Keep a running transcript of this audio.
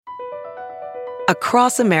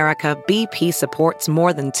Across America, BP supports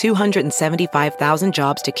more than 275,000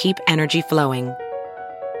 jobs to keep energy flowing.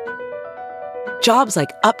 Jobs like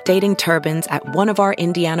updating turbines at one of our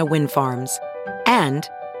Indiana wind farms and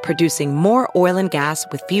producing more oil and gas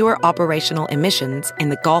with fewer operational emissions in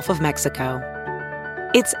the Gulf of Mexico.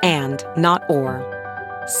 It's and, not or.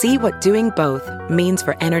 See what doing both means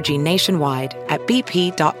for energy nationwide at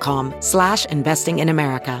bp.com/investing in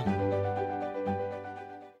America.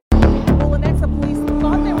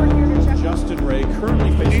 Justin Rey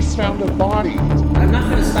currently faces... found a body. I'm not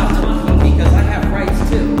going to stop talking because I have rights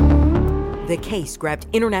too. The case grabbed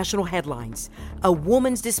international headlines. A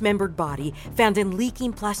woman's dismembered body found in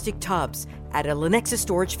leaking plastic tubs at a Lenexa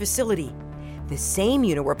storage facility. The same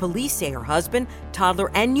unit where police say her husband, toddler,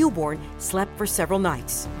 and newborn slept for several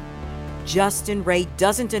nights. Justin Rey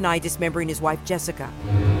doesn't deny dismembering his wife, Jessica.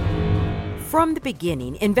 From the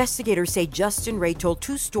beginning, investigators say Justin Rey told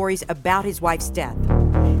two stories about his wife's death.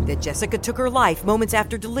 That Jessica took her life moments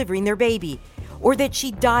after delivering their baby, or that she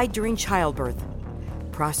died during childbirth.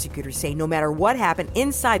 Prosecutors say no matter what happened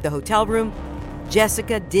inside the hotel room,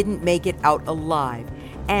 Jessica didn't make it out alive,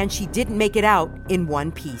 and she didn't make it out in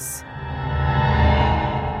one piece.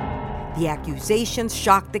 The accusations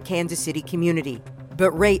shocked the Kansas City community, but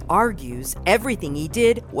Rey argues everything he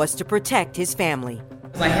did was to protect his family.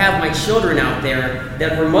 I have my children out there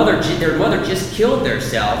that their mother just killed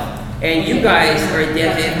herself, and you guys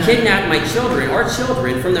have kidnapped my children, our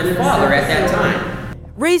children, from their father at that time.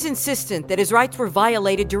 Rey's insistent that his rights were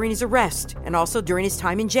violated during his arrest and also during his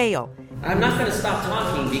time in jail. I'm not going to stop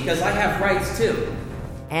talking because I have rights too.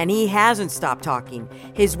 And he hasn't stopped talking.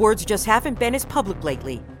 His words just haven't been as public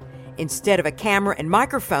lately. Instead of a camera and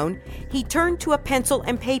microphone, he turned to a pencil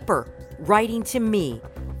and paper, writing to me,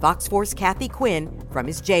 Fox 4's Kathy Quinn, from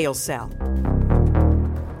his jail cell.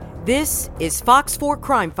 This is Fox 4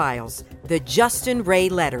 Crime Files, the Justin Rey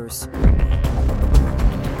letters.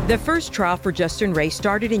 The first trial for Justin Rey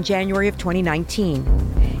started in January of 2019.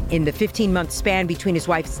 In the 15-month span between his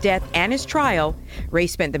wife's death and his trial, Rey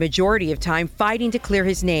spent the majority of time fighting to clear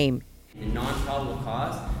his name. In non-probable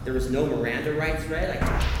cause, there was no Miranda rights read.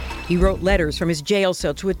 He wrote letters from his jail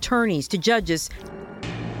cell to attorneys, to judges,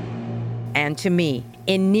 and to me.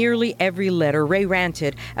 In nearly every letter, Rey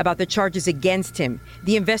ranted about the charges against him,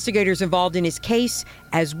 the investigators involved in his case,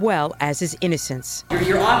 as well as his innocence.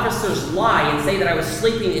 Your officers lie and say that I was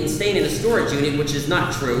sleeping and staying in a storage unit, which is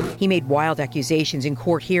not true. He made wild accusations in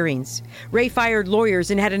court hearings. Rey fired lawyers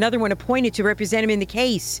and had another one appointed to represent him in the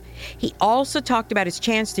case. He also talked about his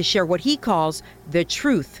chance to share what he calls the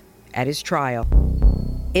truth at his trial.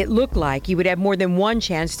 It looked like he would have more than one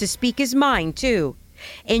chance to speak his mind, too.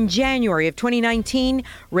 In January of 2019,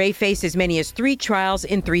 Rey faced as many as 3 trials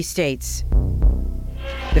in 3 states.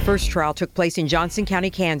 The first trial took place in Johnson County,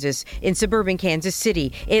 Kansas, in suburban Kansas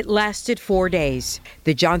City. It lasted 4 days.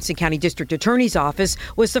 The Johnson County District Attorney's Office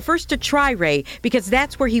was the first to try Rey because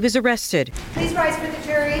that's where he was arrested. Please rise for the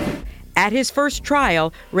jury. At his first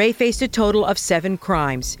trial, Rey faced a total of 7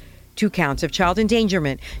 crimes. 2 counts of child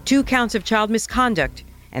endangerment, 2 counts of child misconduct,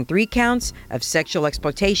 and 3 counts of sexual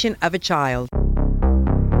exploitation of a child.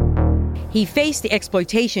 He faced the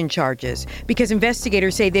exploitation charges because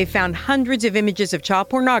investigators say they found hundreds of images of child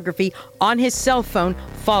pornography on his cell phone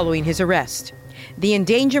following his arrest. The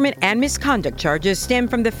endangerment and misconduct charges stem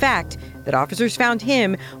from the fact that officers found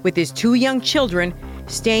him with his 2 young children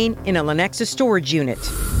staying in a Lenexa storage unit,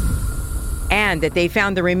 and that they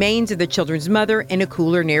found the remains of the children's mother in a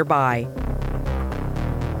cooler nearby.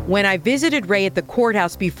 When I visited Rey at the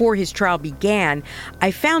courthouse before his trial began, I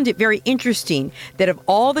found it very interesting that of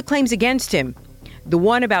all the claims against him, the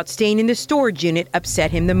one about staying in the storage unit upset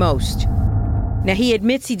him the most. Now, he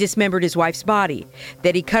admits he dismembered his wife's body,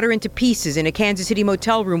 that he cut her into pieces in a Kansas City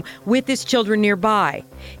motel room with his children nearby.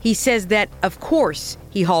 He says that, of course,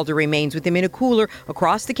 he hauled her remains with him in a cooler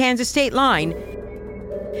across the Kansas state line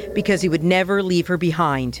because he would never leave her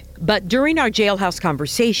behind. But during our jailhouse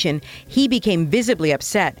conversation, he became visibly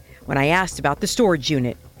upset when I asked about the storage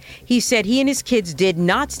unit. He said he and his kids did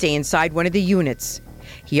not stay inside one of the units.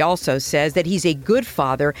 He also says that he's a good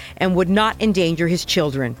father and would not endanger his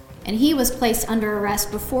children. And he was placed under arrest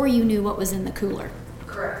before you knew what was in the cooler.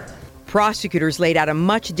 Correct. Prosecutors laid out a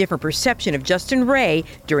much different perception of Justin Rey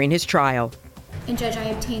during his trial. And Judge, I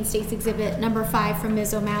obtained State's Exhibit number 5 from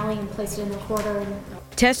Ms. O'Malley and placed it in the recorder.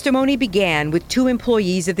 Testimony began with 2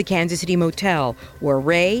 employees of the Kansas City motel, where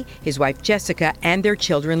Rey, his wife Jessica, and their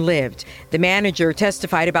children lived. The manager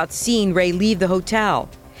testified about seeing Rey leave the hotel.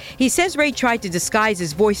 He says Rey tried to disguise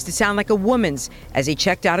his voice to sound like a woman's as he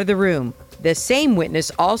checked out of the room. The same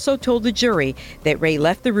witness also told the jury that Rey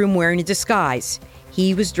left the room wearing a disguise.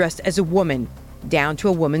 He was dressed as a woman, down to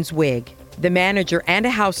a woman's wig. The manager and a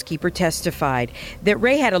housekeeper testified that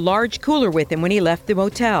Rey had a large cooler with him when he left the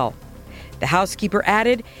motel. The housekeeper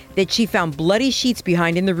added that she found bloody sheets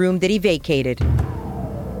behind in the room that he vacated.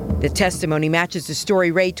 The testimony matches the story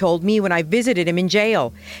Rey told me when I visited him in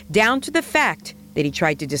jail, down to the fact that he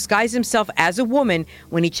tried to disguise himself as a woman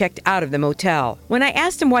when he checked out of the motel. When I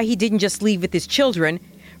asked him why he didn't just leave with his children,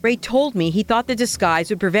 Rey told me he thought the disguise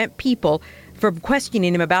would prevent people from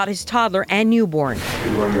questioning him about his toddler and newborn.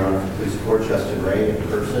 Good morning, Your Honor. Please support Justin Rey in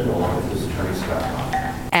person along with his attorney, Scott.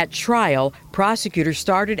 At trial, prosecutors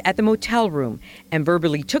started at the motel room and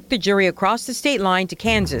verbally took the jury across the state line to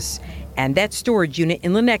Kansas and that storage unit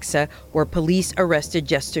in Lenexa where police arrested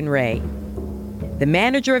Justin Rey. The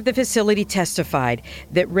manager of the facility testified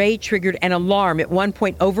that Rey triggered an alarm at one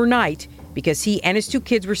point overnight because he and his 2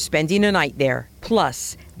 kids were spending a night there.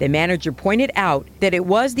 Plus, the manager pointed out that it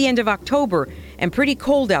was the end of October and pretty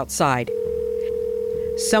cold outside.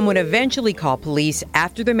 Someone eventually called police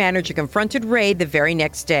after the manager confronted Rey the very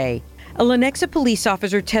next day. A Lenexa police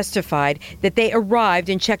officer testified that they arrived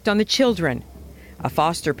and checked on the children. A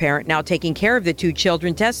foster parent now taking care of the 2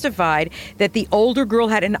 children testified that the older girl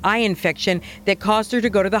had an eye infection that caused her to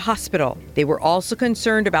go to the hospital. They were also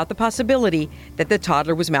concerned about the possibility that the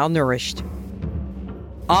toddler was malnourished.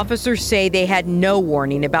 Officers say they had no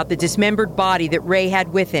warning about the dismembered body that Rey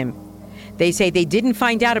had with him. They say they didn't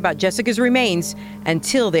find out about Jessica's remains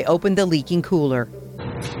until they opened the leaking cooler.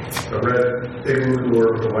 A red big blue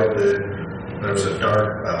cooler with a white lid. There was a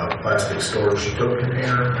dark plastic storage tote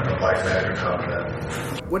container and a black bag on top of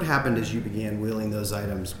that. What happened as you began wheeling those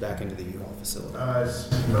items back into the U-Haul facility? I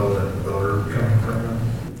smelled an odor coming from them.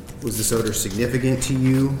 Was this odor significant to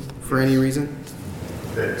you for any reason?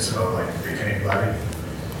 It smelled like decaying body.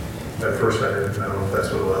 At first I didn't know if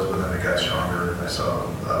that's what it was, but then it got stronger and I saw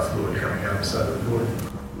fluid coming out the side of the door.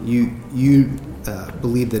 You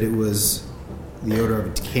believe that it was the odor of a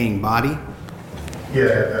decaying body?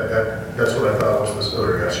 Yeah, that's what I thought was this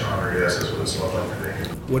odor got stronger. Yes, that's what it smelled like today.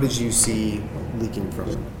 What did you see leaking from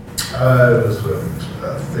it? It was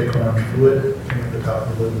a thick orange fluid came at the top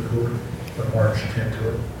of the lid of the cooler, an orange tint to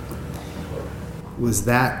it. Was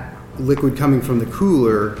that liquid coming from the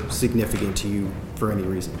cooler significant to you for any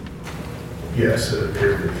reason? Yes, it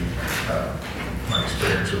appeared to be my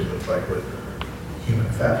experience with what human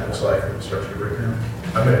fat looks like when it starts to break down.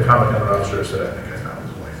 I made a comment on an officer said I think I found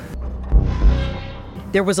his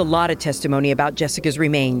wife. There was a lot of testimony about Jessica's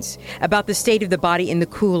remains, about the state of the body in the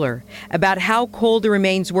cooler, about how cold the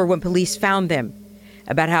remains were when police found them,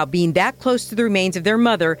 about how being that close to the remains of their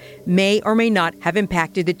mother may or may not have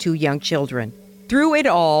impacted the 2 young children. Through it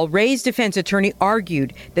all, Rey's defense attorney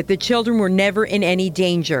argued that the children were never in any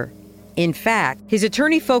danger. In fact, his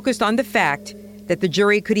attorney focused on the fact that the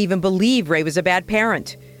jury could even believe Rey was a bad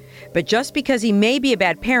parent. But just because he may be a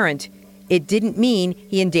bad parent, it didn't mean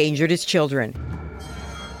he endangered his children.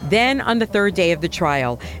 Then, on the 3rd day of the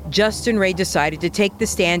trial, Justin Rey decided to take the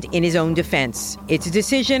stand in his own defense. It's a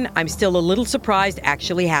decision I'm still a little surprised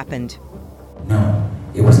actually happened. No,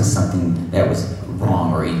 it wasn't something that was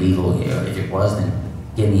wrong or illegal. If it was, then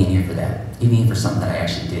get me in here for that. Get me in for something that I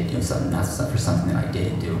actually did do, not for something that I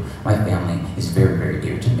didn't do. My family is very, very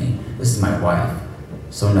dear to me. This is my wife.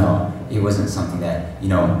 So no, it wasn't something that,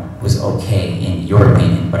 was okay in your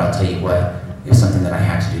opinion, but I'll tell you what, it was something that I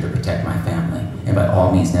had to do to protect my family. And by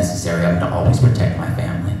all means necessary, I'm going to always protect my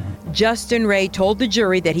family. Justin Rey told the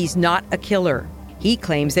jury that he's not a killer. He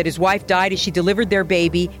claims that his wife died as she delivered their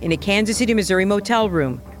baby in a Kansas City, Missouri motel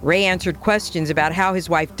room. Rey answered questions about how his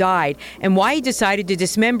wife died and why he decided to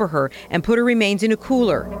dismember her and put her remains in a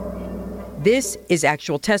cooler. This is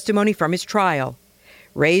actual testimony from his trial.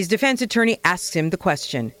 Rey's defense attorney asks him the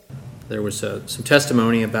question. There was some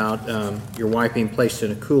testimony about your wife being placed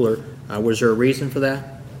in a cooler. Was there a reason for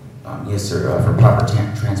that? Yes, sir. For proper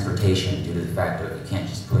transportation, due to the fact that you can't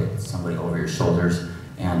just put somebody over your shoulders,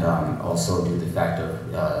 and also due to the fact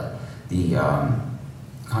of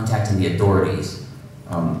contacting the authorities.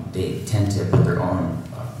 They tend to put their own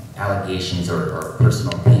allegations or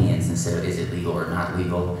personal opinions instead of is it legal or not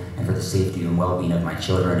legal. And for the safety and well-being of my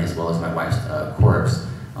children as well as my wife's corpse,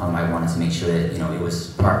 I wanted to make sure that it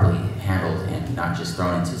was properly handled and not just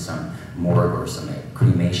thrown into some morgue or some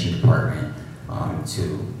cremation department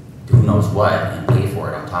to who knows what and pay for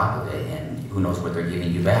it on top of it, and who knows what they're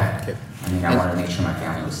giving you back. Okay. I wanted to make sure my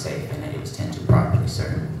family was safe and that it was tended to properly,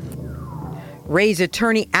 sir. Rey's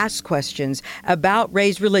attorney asked questions about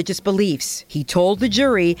Rey's religious beliefs. He told the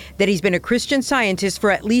jury that he's been a Christian Scientist for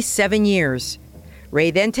at least 7 years.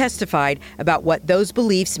 Rey then testified about what those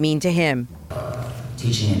beliefs mean to him.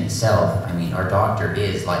 Teaching in itself, our doctor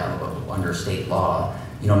is, like under state law,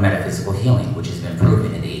 metaphysical healing, which has been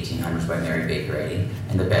proven in the 1800s by Mary Baker Eddy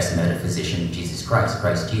and the best metaphysician, Jesus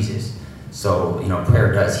Christ Jesus. So,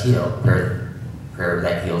 prayer does heal.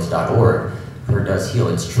 Prayerthatheals.org. Prayer does heal.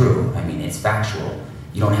 It's true. I mean, it's factual.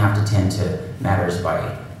 You don't have to tend to matters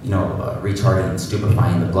by, retarding and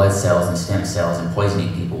stupefying the blood cells and stem cells and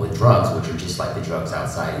poisoning people with drugs, which are just like the drugs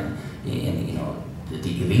outside in the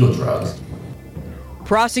illegal drugs.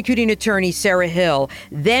 Prosecuting attorney Sarah Hill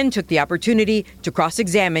then took the opportunity to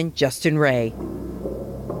cross-examine Justin Rey.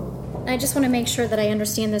 I just want to make sure that I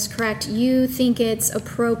understand this correct. You think it's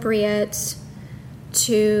appropriate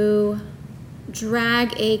to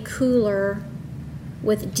drag a cooler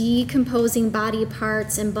with decomposing body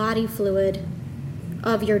parts and body fluid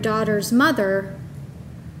of your daughter's mother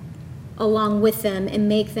along with them and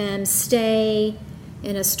make them stay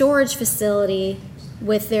in a storage facility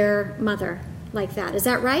with their mother like that. Is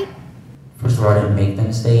that right? First of all, I didn't make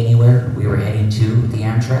them stay anywhere. We were heading to the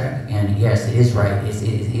Amtrak, and yes, it is right. It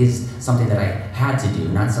is something that I had to do,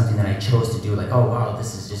 not something that I chose to do, like, oh wow,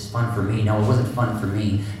 this is just fun for me. No, it wasn't fun for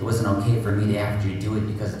me. It wasn't okay for me to ask you to do it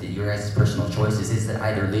because of your guys' personal choices. Is that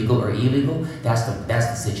either legal or illegal? That's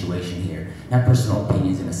the situation here. Not personal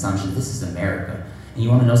opinions and assumptions. This is America. And you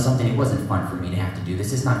want to know something? It wasn't fun for me to have to do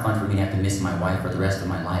this. It's not fun for me to have to miss my wife for the rest of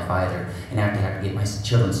my life either, and have to get my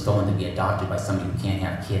children stolen to be adopted by somebody who can't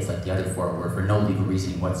have kids like the other four were for no legal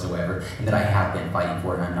reason whatsoever, and that I have been fighting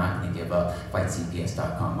for, and I'm not going to give up.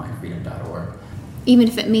 FightCPS.com, mindfreedom.org. Even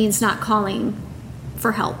if it means not calling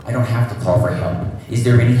for help. I don't have to call for help. Is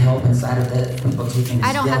there any help inside of that people taking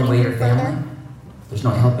this Delaware family? There's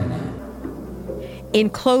no help in that. In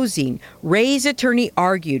closing, Rey's attorney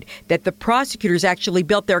argued that the prosecutors actually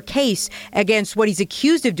built their case against what he's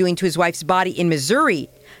accused of doing to his wife's body in Missouri,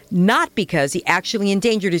 not because he actually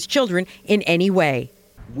endangered his children in any way.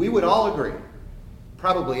 We would all agree,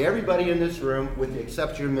 probably everybody in this room, with the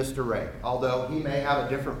exception of Mr. Rey, although he may have a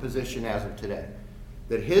different position as of today,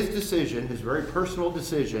 that his decision, his very personal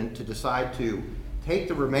decision to decide to take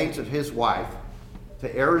the remains of his wife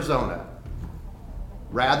to Arizona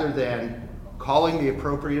rather than calling the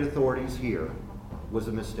appropriate authorities here was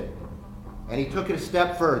a mistake. And he took it a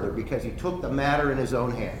step further because he took the matter in his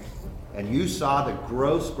own hands. And you saw the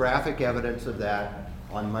gross graphic evidence of that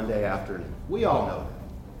on Monday afternoon. We all know that.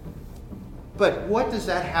 But what does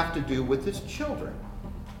that have to do with his children?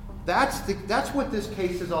 That's what this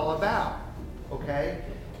case is all about, okay?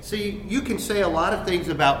 See, you can say a lot of things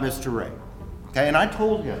about Mr. Rey, okay? And I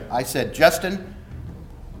told him, I said, Justin,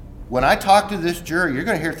 when I talk to this jury, you're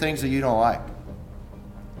going to hear things that you don't like.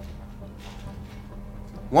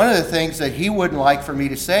 One of the things that he wouldn't like for me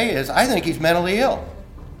to say is, I think he's mentally ill.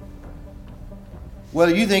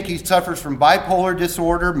 Whether you think he suffers from bipolar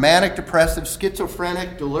disorder, manic depressive,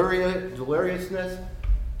 schizophrenic, deliriousness,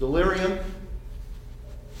 delirium,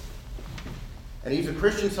 and he's a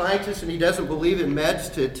Christian Scientist and he doesn't believe in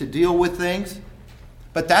meds to deal with things,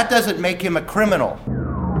 but that doesn't make him a criminal.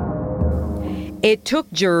 It took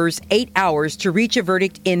jurors 8 hours to reach a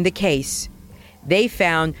verdict in the case. They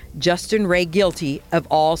found Justin Rey guilty of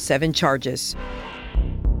all 7 charges.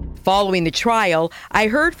 Following the trial, I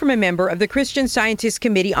heard from a member of the Christian Scientist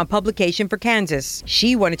Committee on Publication for Kansas.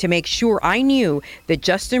 She wanted to make sure I knew that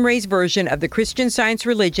Justin Rey's version of the Christian Science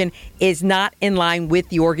religion is not in line with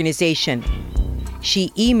the organization. She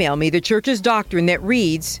emailed me the church's doctrine that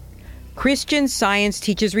reads, Christian Science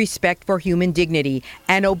teaches respect for human dignity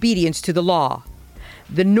and obedience to the law.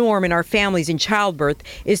 The norm in our families in childbirth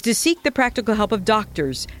is to seek the practical help of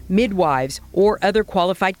doctors, midwives, or other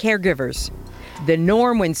qualified caregivers. The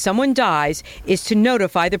norm when someone dies is to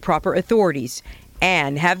notify the proper authorities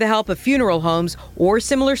and have the help of funeral homes or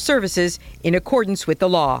similar services in accordance with the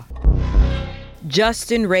law.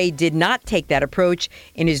 Justin Rey did not take that approach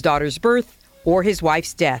in his daughter's birth or his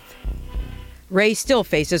wife's death. Rey still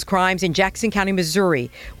faces crimes in Jackson County, Missouri,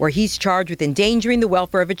 where he's charged with endangering the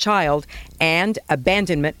welfare of a child and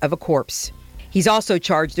abandonment of a corpse. He's also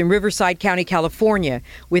charged in Riverside County, California,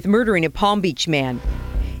 with murdering a Palm Beach man.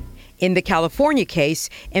 In the California case,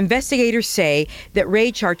 investigators say that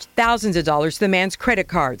Rey charged thousands of dollars to the man's credit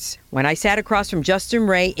cards. When I sat across from Justin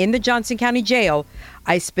Rey in the Johnson County Jail,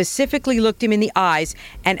 I specifically looked him in the eyes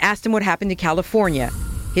and asked him what happened in California.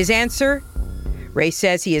 His answer? Rey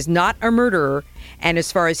says he is not a murderer, and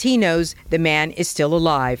as far as he knows, the man is still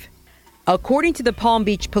alive. According to the Palm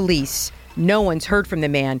Beach police, no one's heard from the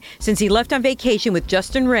man since he left on vacation with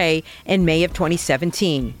Justin Rey in May of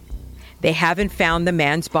 2017. They haven't found the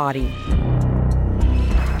man's body.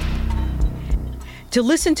 To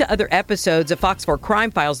listen to other episodes of Fox 4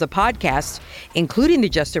 Crime Files, the podcast, including the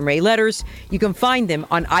Justin Rey letters, you can find them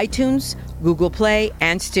on iTunes, Google Play,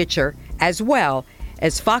 and Stitcher, as well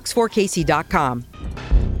as fox4kc.com.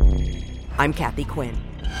 I'm Kathy Quinn.